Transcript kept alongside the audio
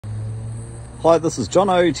Hi, this is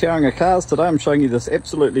Jono, Tauranga Cars. Today I'm showing you this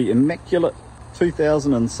absolutely immaculate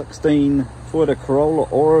 2016 Toyota Corolla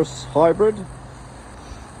Auris Hybrid.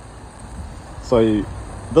 So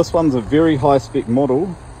this one's a very high spec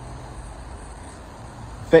model,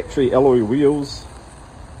 factory alloy wheels,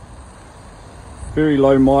 very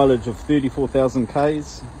low mileage of 34,000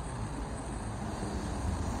 Ks.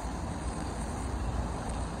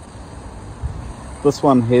 This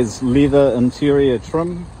one has leather interior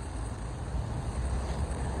trim.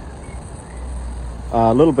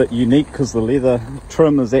 A little bit unique because the leather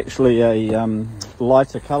trim is actually a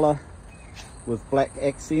lighter colour with black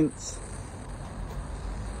accents.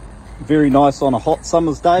 Very nice on a hot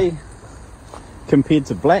summer's day compared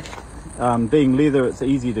to black. Being leather, it's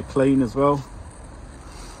easy to clean as well.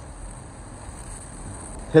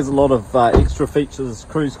 Has a lot of extra features: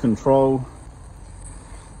 cruise control,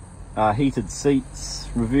 heated seats,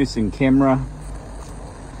 reversing camera,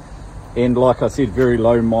 and like I said, very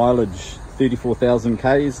low mileage, 34,000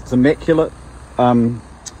 Ks. It's immaculate.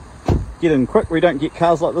 Get in quick, we don't get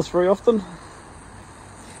cars like this very often.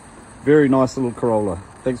 Very nice little Corolla.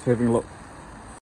 Thanks for having a look.